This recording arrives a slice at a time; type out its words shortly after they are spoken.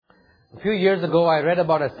A few years ago, I read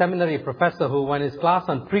about a seminary professor who, when his class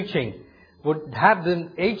on preaching, would have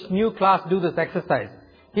each new class do this exercise.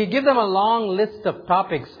 He'd give them a long list of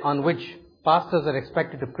topics on which pastors are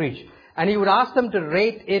expected to preach. And he would ask them to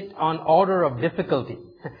rate it on order of difficulty.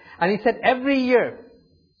 And he said every year,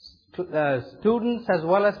 students as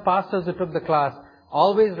well as pastors who took the class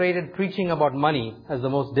always rated preaching about money as the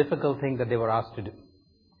most difficult thing that they were asked to do.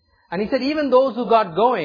 And he said even those who got going